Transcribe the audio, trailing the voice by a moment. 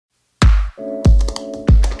Hey,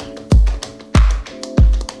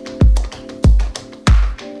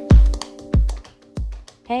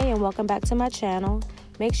 and welcome back to my channel.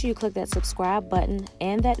 Make sure you click that subscribe button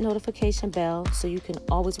and that notification bell so you can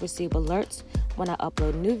always receive alerts when I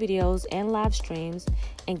upload new videos and live streams,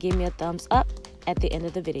 and give me a thumbs up at the end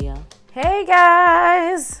of the video. Hey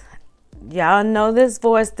guys, y'all know this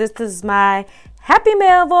voice. This is my Happy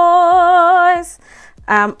Mail voice.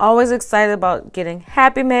 I'm always excited about getting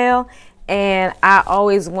Happy Mail, and I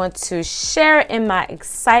always want to share in my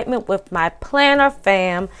excitement with my planner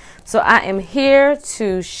fam. So I am here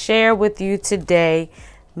to share with you today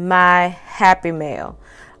my Happy Mail.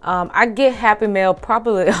 I get Happy Mail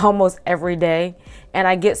probably almost every day, and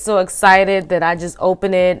I get so excited that I just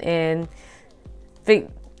open it and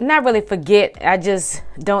not really forget. I just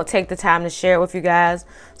don't take the time to share it with you guys.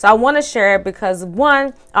 So I want to share it because,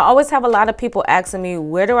 one, I always have a lot of people asking me,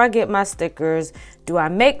 where do I get my stickers? Do I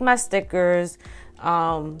make my stickers?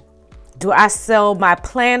 Do I sell my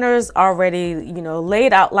planners already,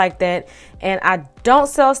 laid out like that? And I don't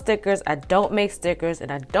sell stickers, I don't make stickers,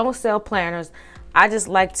 and I don't sell planners. I just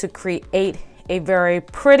like to create a very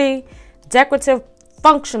pretty, decorative,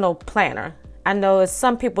 functional planner. I know it's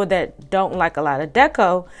some people that don't like a lot of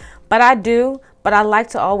deco, but I do. But I like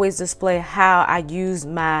to always display how I use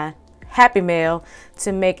my Happy Mail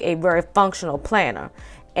to make a very functional planner.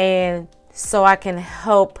 And so I can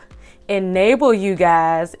help enable you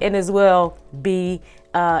guys and as well be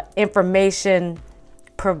information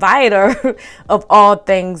provider of all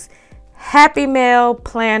things Happy Mail,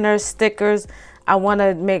 planners, stickers. I want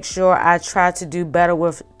to make sure I try to do better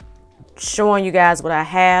with showing you guys what I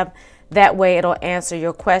have. That way it'll answer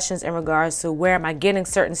your questions in regards to where am I getting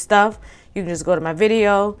certain stuff. You can just go to my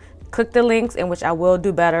video, click the links, in which I will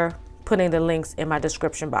do better putting the links in my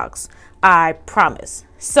description box. I promise.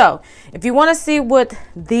 So if you want to see what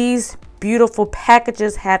these beautiful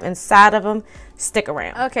packages have inside of them, stick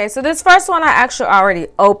around. Okay, so this first one I actually already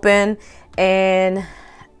opened, and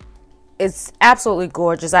it's absolutely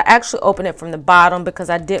gorgeous. I actually opened it from the bottom because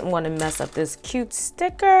I didn't want to mess up this cute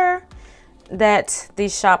sticker that the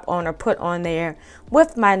shop owner put on there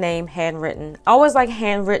with my name handwritten. I always like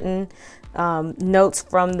handwritten notes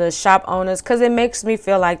from the shop owners because it makes me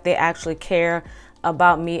feel like they actually care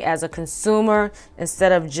about me as a consumer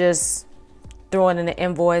instead of just throwing in an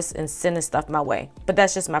invoice and sending stuff my way. But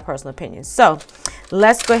that's just my personal opinion. So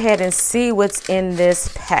let's go ahead and see what's in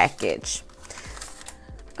this package.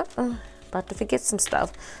 About to forget some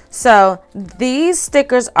stuff. So these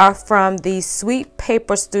stickers are from the Sweet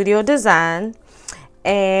Paper Studio Design,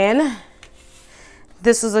 and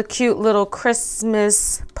this was a cute little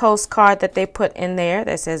Christmas postcard that they put in there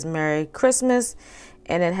that says Merry Christmas,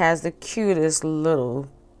 and it has the cutest little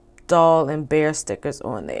doll and bear stickers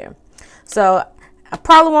on there. So I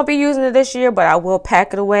probably won't be using it this year, but I will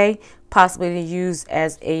pack it away, possibly to use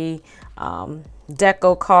as a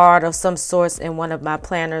deco card of some sorts in one of my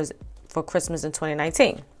planners for Christmas in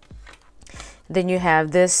 2019. Then you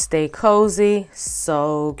have this Stay Cozy,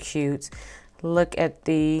 so cute. Look at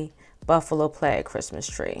the buffalo plaid Christmas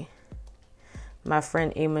tree. My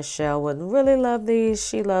friend E. Michelle would really love these.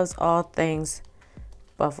 She loves all things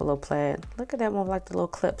buffalo plaid. Look at that one, like the little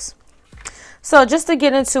clips. So just to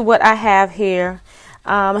get into what I have here,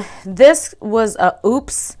 this was a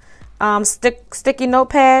Oops sticky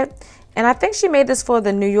notepad, and I think she made this for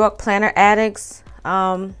the New York Planner Addicts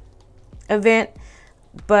event,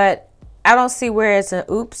 but I don't see where it's an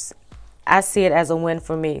oops. I see it as a win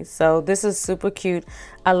for me. So this is super cute.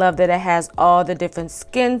 I love that it has all the different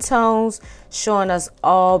skin tones, showing us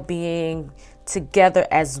all being together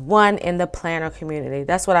as one in the planner community.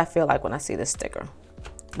 That's what I feel like when I see this sticker,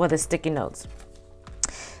 well, the sticky notes.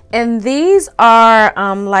 And these are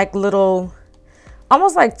like little,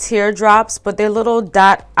 almost like teardrops, but they're little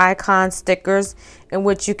dot icon stickers in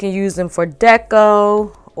which you can use them for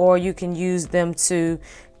deco, or you can use them to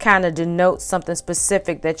kind of denote something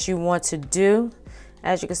specific that you want to do.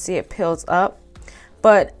 As you can see, it peels up.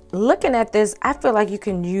 But looking at this, I feel like you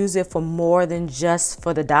can use it for more than just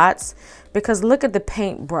for the dots, because look at the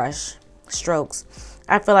paintbrush strokes.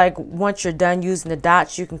 I feel like once you're done using the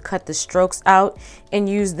dots, you can cut the strokes out and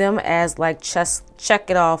use them as like check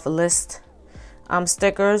it off list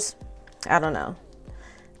stickers. I don't know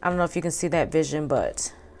if you can see that vision,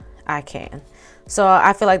 but I can. So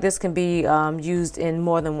I feel like this can be used in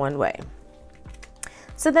more than one way.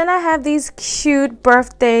 So then I have these cute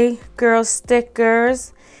birthday girl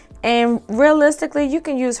stickers, and realistically you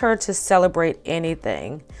can use her to celebrate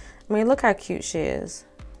anything. I mean, look how cute she is.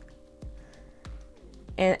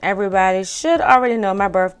 And everybody should already know my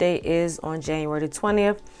birthday is on January the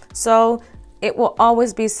 20th. So it will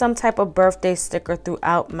always be some type of birthday sticker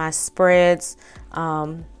throughout my spreads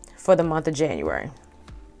for the month of January.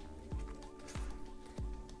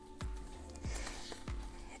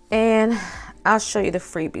 And I'll show you the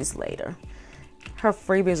freebies later. Her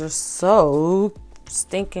freebies are so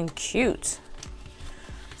stinking cute.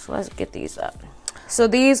 So let's get these up. So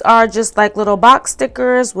these are just like little box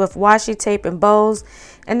stickers with washi tape and bows.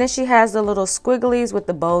 And then she has the little squigglies with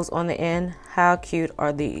the bows on the end. How cute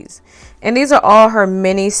are these? And these are all her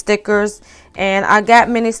mini stickers. And I got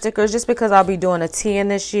mini stickers just because I'll be doing a tea-in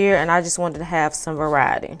this year. And I just wanted to have some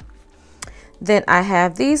variety. Then I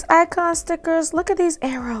have these icon stickers. Look at these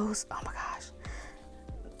arrows. Oh my gosh.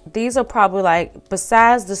 These are probably like,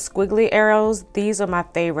 besides the squiggly arrows, these are my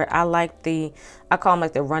favorite. I like I call them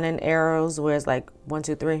like the running arrows where it's like 1,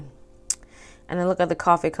 2, 3. And then look at the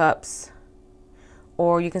coffee cups,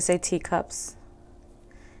 or you can say teacups.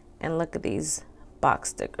 And look at these box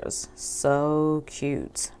stickers. So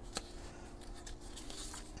cute.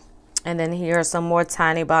 And then here are some more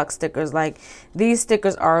tiny box stickers. Like these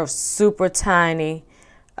stickers are super tiny.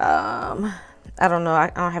 I don't know. I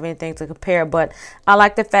don't have anything to compare, but I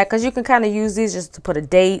like the fact because you can kind of use these just to put a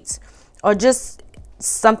date or just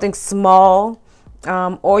something small,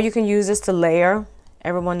 or you can use this to layer.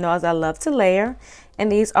 Everyone knows I love to layer.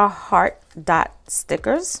 And these are heart dot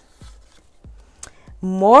stickers.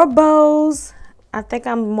 More bows. I think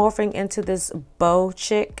I'm morphing into this bow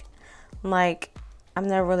chick. Like, I've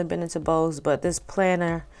never really been into bows, but this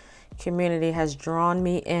planner community has drawn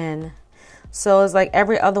me in. So it's like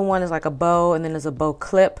every other one is like a bow, and then there's a bow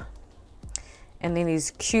clip, and then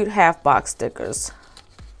these cute half box stickers.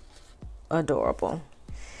 Adorable.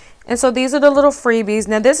 And so these are the little freebies.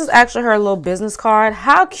 Now this is actually her little business card.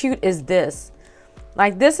 How cute is this?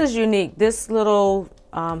 Like, this is unique. This little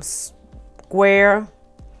square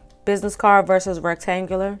business card versus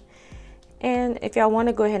rectangular. And if y'all want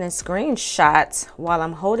to go ahead and screenshot while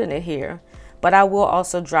I'm holding it here, but I will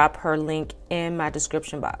also drop her link in my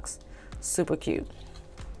description box. Super cute.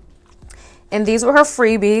 And these were her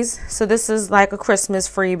freebies. So this is like a Christmas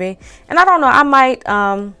freebie. And I don't know, I might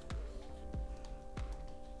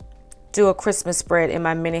do a Christmas spread in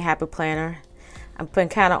my mini happy planner. I've been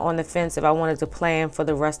kind of on the fence if I wanted to plan for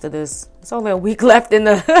the rest of this. It's only a week left in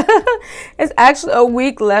the it's actually a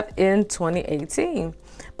week left in 2018.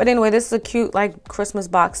 But anyway, this is a cute like Christmas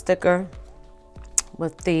box sticker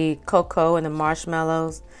with the cocoa and the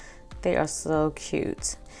marshmallows. They are so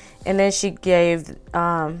cute. And then she gave,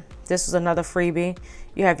 this was another freebie.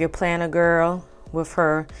 You have your planner girl with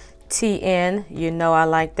her TN. You know I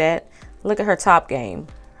like that. Look at her top game.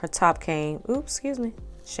 Her top game, oops, excuse me,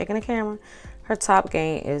 shaking the camera. Her top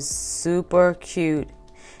game is super cute.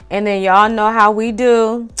 And then y'all know how we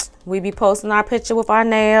do. We be posting our picture with our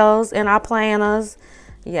nails and our planners.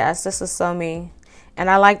 Yes, this is so me. And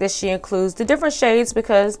I like that she includes the different shades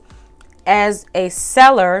because as a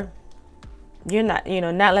seller, you're not,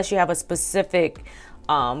 not unless you have a specific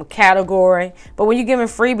category. But when you're giving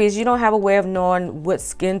freebies, you don't have a way of knowing what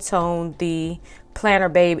skin tone the planner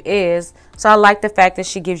babe is. So I like the fact that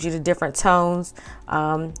she gives you the different tones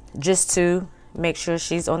just to make sure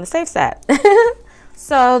she's on the safe side.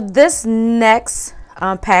 So this next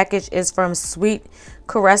package is from Sweet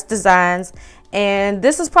Caress Designs. And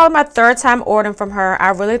this is probably my third time ordering from her.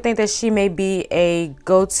 I really think that she may be a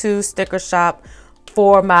go-to sticker shop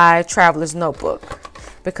for my traveler's notebook,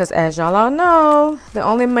 because as y'all all know, the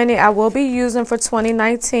only mini I will be using for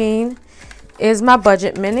 2019 is my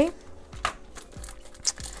budget mini,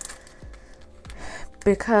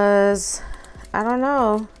 because I don't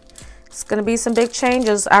know, it's gonna be some big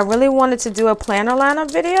changes. I really wanted to do a planner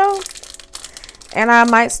lineup video, and I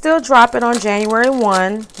might still drop it on January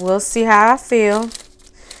 1. We'll see how I feel,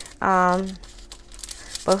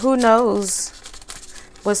 but who knows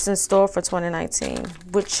what's in store for 2019,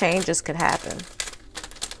 what changes could happen.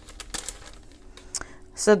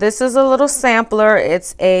 So this is a little sampler.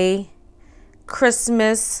 It's a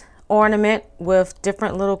Christmas ornament with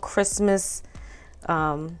different little Christmas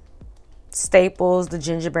staples, the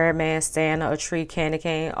gingerbread man, Santa, a tree, candy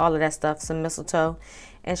cane, all of that stuff, some mistletoe.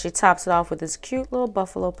 And she tops it off with this cute little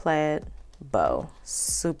buffalo plaid bow.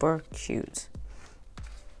 Super cute.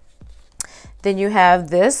 Then you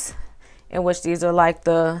have this, in which these are like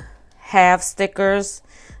the half stickers.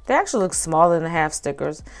 They actually look smaller than the half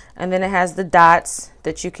stickers. And then it has the dots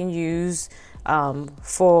that you can use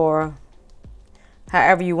for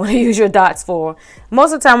however you want to use your dots for.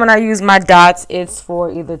 Most of the time when I use my dots, it's for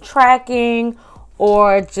either tracking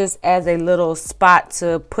or just as a little spot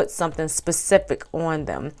to put something specific on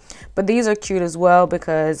them. But these are cute as well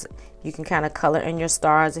because you can kind of color in your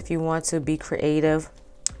stars if you want to be creative.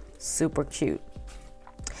 Super cute.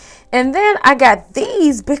 And then I got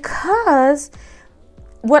these because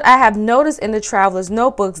what I have noticed in the traveler's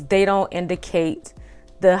notebooks, they don't indicate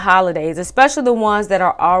the holidays, especially the ones that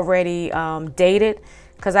are already dated,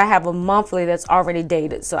 because I have a monthly that's already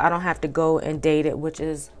dated, so I don't have to go and date it, which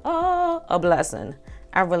is a blessing.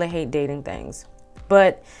 I really hate dating things,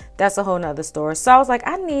 but that's a whole nother story. So I was like,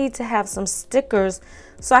 I need to have some stickers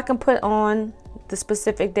so I can put on the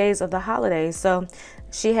specific days of the holidays. So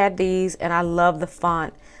she had these, and I love the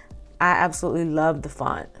font. I absolutely love the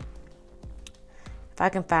font. If I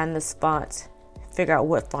can find this font, figure out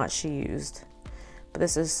what font she used. But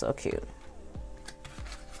this is so cute.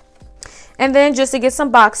 And then just to get some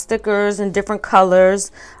box stickers in different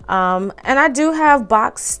colors. And I do have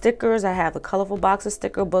box stickers. I have a colorful box of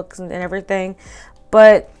sticker books and everything.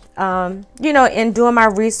 But, you know, in doing my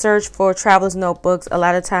research for traveler's notebooks, a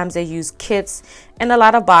lot of times they use kits and a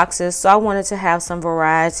lot of boxes. So I wanted to have some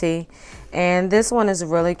variety. And this one is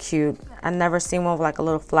really cute. I've never seen one with like a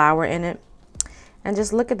little flower in it. And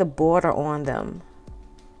just look at the border on them.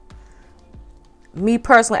 Me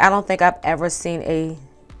personally, I don't think I've ever seen a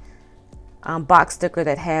box sticker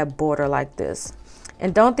that had border like this.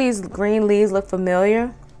 And don't these green leaves look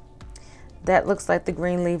familiar? That looks like the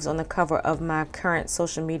green leaves on the cover of my current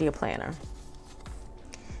social media planner.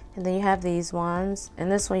 And then you have these ones.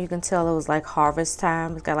 And this one you can tell it was like harvest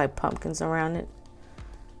time. It's got like pumpkins around it.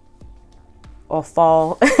 Or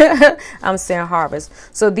fall. I'm saying harvest.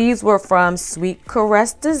 So these were from Sweet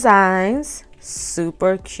Caress Designs.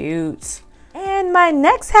 Super cute. And my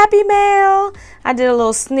next happy mail, I did a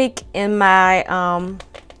little sneak in my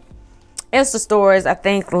Insta stories, I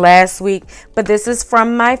think last week, but this is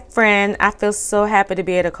from my friend. I feel so happy to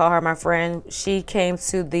be able to call her my friend. She came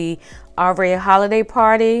to the RVA holiday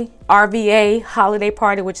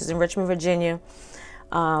party, which is in Richmond, Virginia,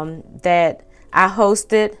 that I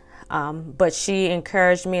hosted. But she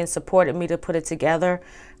encouraged me and supported me to put it together,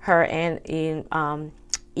 her and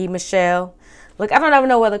E. Michelle. Look, I don't ever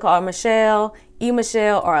know whether to call her Michelle, E.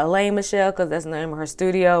 Michelle, or Elaine Michelle, because that's the name of her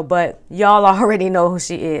studio. But y'all already know who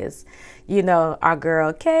she is. You know, our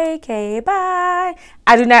girl, KK, bye.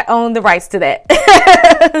 I do not own the rights to that.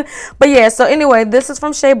 But yeah, so anyway, this is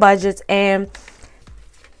from Shea Budgets. And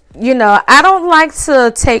you know, I don't like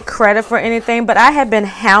to take credit for anything, but I have been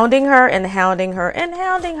hounding her and hounding her and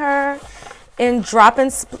hounding her and dropping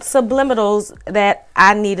subliminals that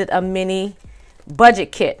I needed a mini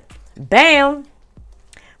budget kit. Bam.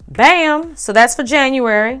 Bam. So that's for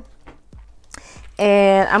January.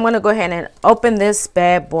 And I'm going to go ahead and open this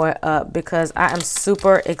bad boy up because I am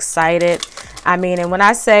super excited. I mean, and when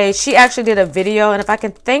I say she actually did a video, and if I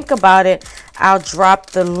can think about it, I'll drop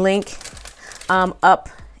the link up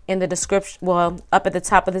in the description, well, up at the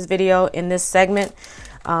top of this video in this segment,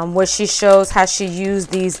 where she shows how she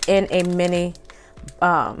used these in a mini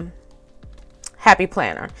happy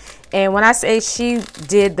planner. And when I say she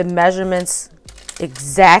did the measurements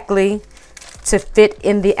exactly to fit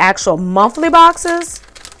in the actual monthly boxes,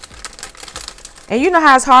 and you know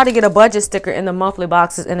how it's hard to get a budget sticker in the monthly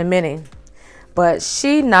boxes in a mini, but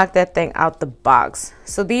she knocked that thing out the box.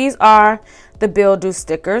 So these are the Bill Do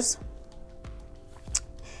stickers.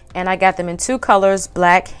 And I got them in two colors,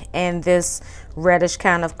 black and this reddish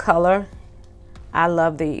kind of color. I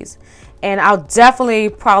love these. And I'll definitely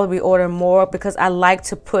probably order more because I like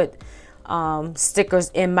to put stickers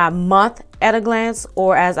in my month at a glance,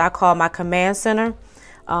 or as I call my command center,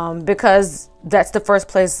 because that's the first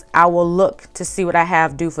place I will look to see what I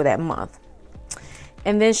have due for that month.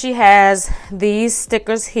 And then she has these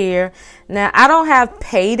stickers here. Now, I don't have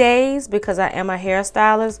paydays because I am a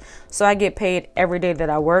hairstylist, so I get paid every day that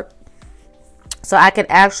I work. So I could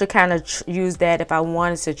actually kind of use that if I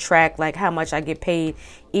wanted to track like how much I get paid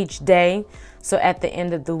each day. So at the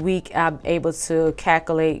end of the week, I'm able to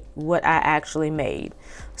calculate what I actually made.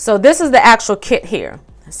 So this is the actual kit here.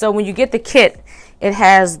 So when you get the kit, it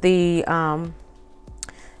has the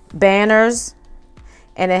banners,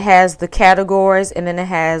 and it has the categories, and then it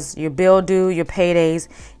has your bill due, your paydays,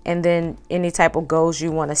 and then any type of goals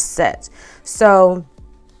you want to set. So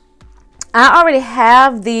I already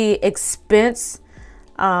have the expense,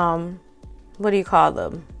 what do you call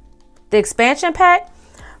them? The expansion pack,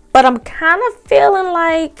 but I'm kind of feeling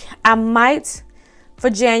like I might, for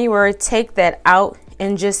January, take that out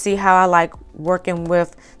and just see how I like working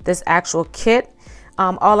with this actual kit.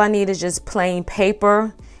 All I need is just plain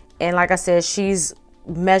paper. And like I said, she's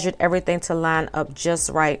measured everything to line up just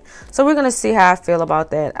right. So we're going to see how I feel about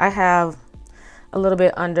that. I have a little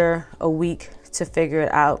bit under a week to figure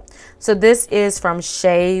it out. So this is from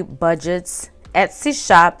Shea Budgets Etsy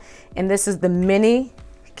shop, and this is the mini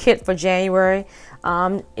kit for January.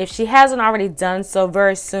 If she hasn't already done so,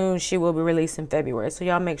 very soon she will be released in February. So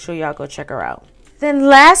y'all make sure y'all go check her out. Then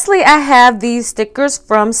lastly, I have these stickers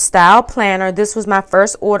from Style Planner. This was my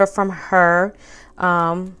first order from her.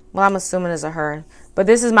 Well, I'm assuming it's a her, but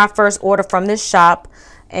this is my first order from this shop,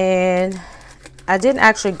 and I didn't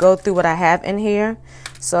actually go through what I have in here,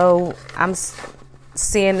 so I'm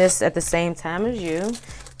seeing this at the same time as you.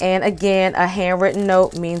 And again, a handwritten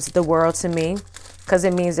note means the world to me, because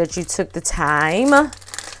it means that you took the time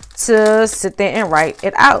to sit there and write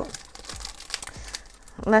it out.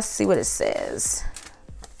 Let's see what it says.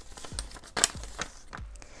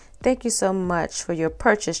 Thank you so much for your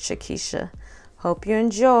purchase, CheKesha. Hope you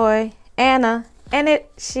enjoy. Anna. And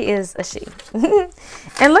she is a she.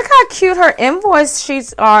 And look how cute her invoice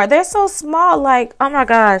sheets are. They're so small. Like, oh my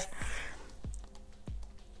gosh.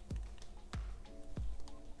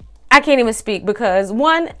 I can't even speak because,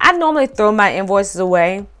 one, I normally throw my invoices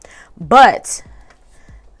away. But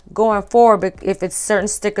going forward, if it's certain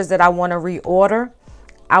stickers that I want to reorder,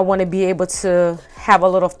 I want to be able to have a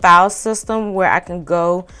little file system where I can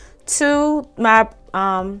go to my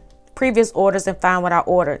previous orders and find what I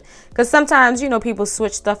ordered. Because sometimes, you know, people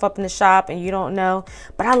switch stuff up in the shop and you don't know.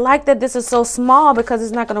 But I like that this is so small because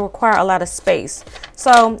it's not going to require a lot of space.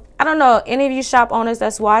 So I don't know, any of you shop owners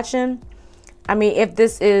that's watching, I mean, if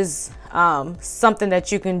this is something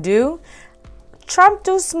that you can do, try to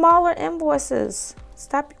do smaller invoices.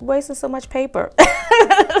 Stop wasting so much paper.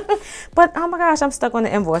 But oh my gosh, I'm stuck on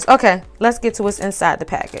the invoice. Okay, let's get to what's inside the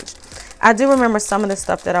package. I do remember some of the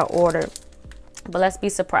stuff that I ordered, but let's be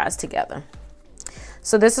surprised together.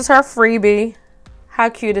 So this is her freebie. How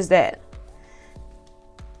cute is that?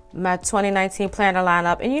 My 2019 planner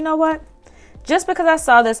lineup. And you know what? Just because I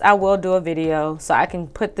saw this, I will do a video so I can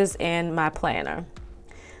put this in my planner.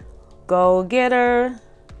 Go getter,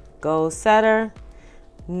 goal setter,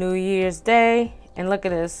 New Year's Day. And look at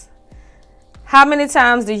this. How many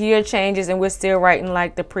times the year changes and we're still writing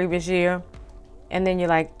like the previous year? And then you're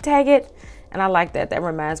like, tag it. And I like that. That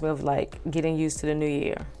reminds me of like getting used to the new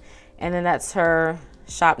year. And then that's her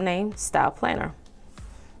shop name, Style Planner.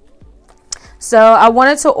 So I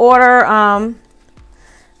wanted to order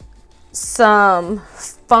some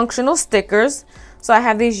functional stickers. So I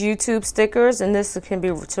have these YouTube stickers, and this can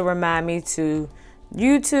be to remind me to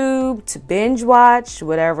YouTube, to binge watch,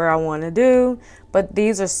 whatever I want to do. But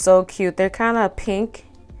these are so cute. They're kind of pink.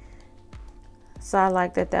 So I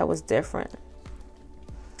like that that was different.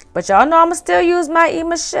 But y'all know I'm going to still use my E.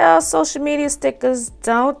 Michelle social media stickers.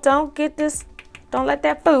 Don't get this. Don't let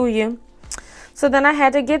that fool you. So then I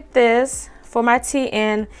had to get this for my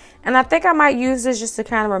TN. And I think I might use this just to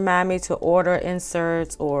kind of remind me to order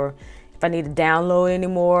inserts, or if I need to download any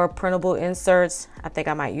more printable inserts, I think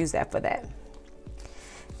I might use that for that.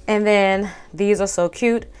 And then these are so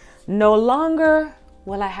cute. No longer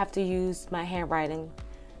will I have to use my handwriting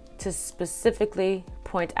to specifically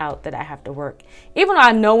point out that I have to work. Even though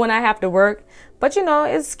I know when I have to work, but you know,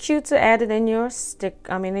 it's cute to add it in your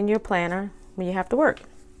in your planner when you have to work.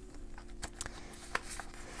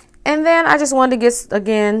 And then I just wanted to get,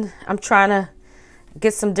 again, I'm trying to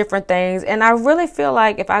get some different things. And I really feel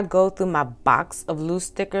like if I go through my box of loose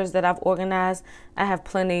stickers that I've organized, I have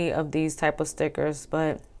plenty of these type of stickers,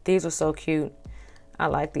 but these are so cute. I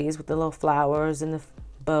like these with the little flowers and the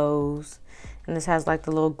bows. And this has like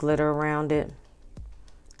the little glitter around it.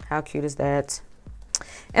 How cute is that?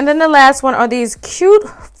 And then the last one are these cute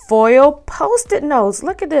foil post-it notes.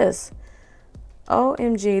 Look at this.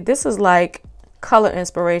 OMG, this is like color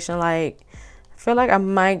inspiration. Like, I feel like I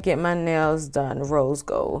might get my nails done rose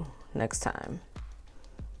gold next time.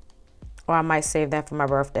 Or I might save that for my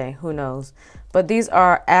birthday. Who knows? But these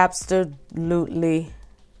are absolutely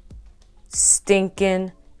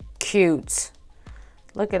stinking cute.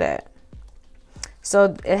 Look at that.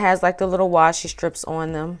 So it has like the little washi strips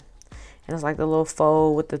on them. And it's like the little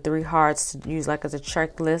fold with the 3 hearts to use like as a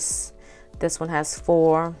checklist. This one has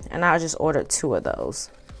 4. And I just ordered 2 of those.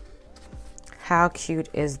 How cute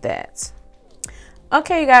is that?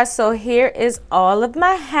 Okay, you guys, so here is all of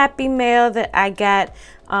my happy mail that I got.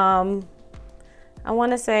 I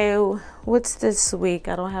want to say, what's this week?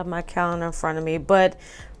 I don't have my calendar in front of me, but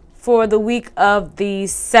for the week of the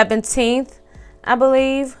 17th, I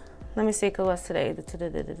believe. Let me see, because what's today?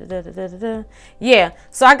 Yeah,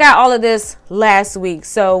 so I got all of this last week.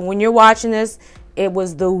 So when you're watching this, it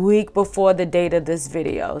was the week before the date of this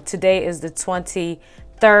video. Today is the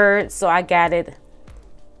 23rd, so I got it,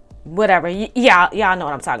 whatever. Y'all know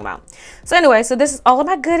what I'm talking about. So anyway, so this is all of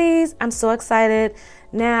my goodies. I'm so excited.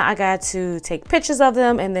 Now I got to take pictures of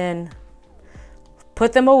them and then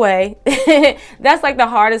put them away. That's like the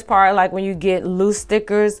hardest part, like when you get loose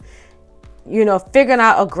stickers. you know, figuring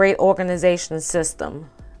out a great organization system.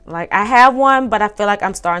 Like, I have one, but I feel like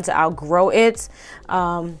I'm starting to outgrow it.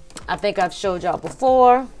 I think I've showed y'all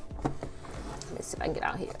before. Let me see if I can get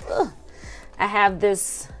out here. Ugh. I have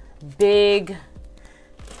this big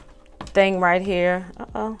thing right here.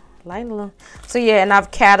 Lighten a little. So yeah, and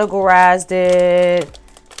I've categorized it,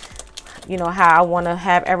 you know, how I want to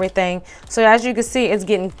have everything. So as you can see, it's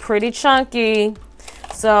getting pretty chunky.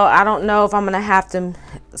 So I don't know if I'm going to have to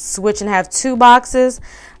switch and have 2 boxes.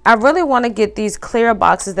 I really want to get these clear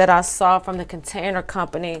boxes that I saw from the container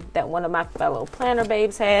company that one of my fellow planner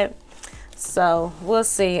babes had. So we'll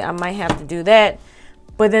see. I might have to do that.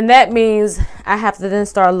 But then that means I have to then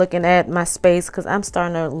start looking at my space, because I'm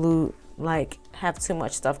starting to have too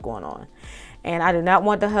much stuff going on. And I do not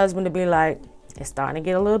want the husband to be like, it's starting to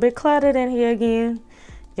get a little bit cluttered in here again.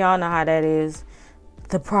 Y'all know how that is.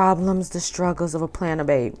 The problems, the struggles of a planner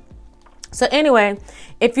babe. So anyway,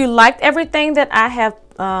 if you liked everything that I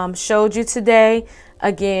have showed you today,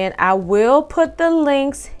 again, I will put the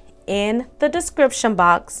links in the description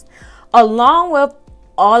box along with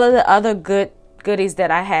all of the other goodies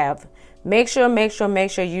that I have. Make sure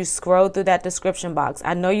you scroll through that description box.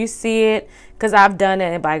 I know you see it because I've done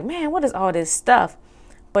it and like, man, what is all this stuff?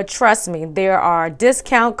 But trust me, there are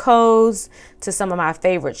discount codes to some of my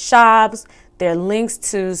favorite shops. There are links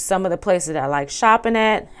to some of the places that I like shopping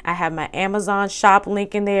at. I have my Amazon shop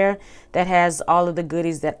link in there that has all of the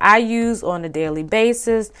goodies that I use on a daily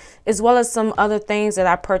basis, as well as some other things that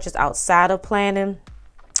I purchase outside of planning.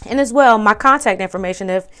 And as well, my contact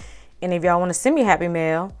information if any of y'all want to send me happy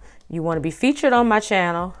mail, you want to be featured on my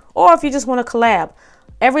channel, or if you just want to collab.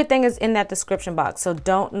 Everything is in that description box, so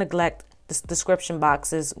don't neglect the description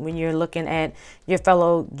boxes when you're looking at your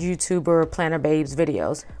fellow YouTuber planner babes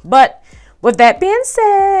videos. But with that being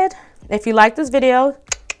said, if you like this video,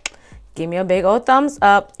 give me a big old thumbs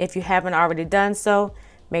up. If you haven't already done so,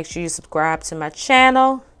 make sure you subscribe to my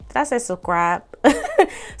channel. Did I say subscribe?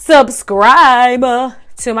 Subscribe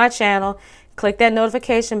to my channel. Click that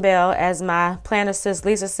notification bell, as my planner sis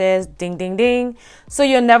Lisa says, ding, ding, ding, so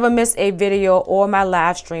you'll never miss a video or my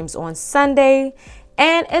live streams on Sunday.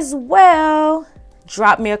 And as well,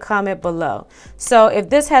 drop me a comment below. So if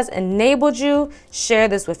this has enabled you, share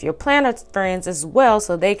this with your planner friends as well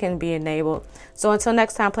so they can be enabled. So until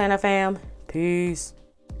next time, planner fam, peace.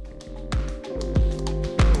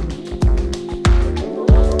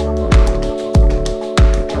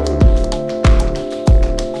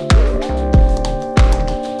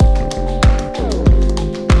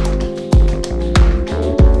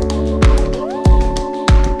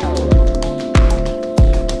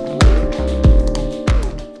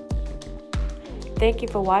 Thank you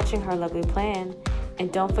for watching Her Lovely Plan,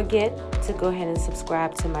 and don't forget to go ahead and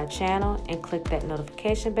subscribe to my channel and click that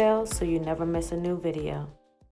notification bell so you never miss a new video.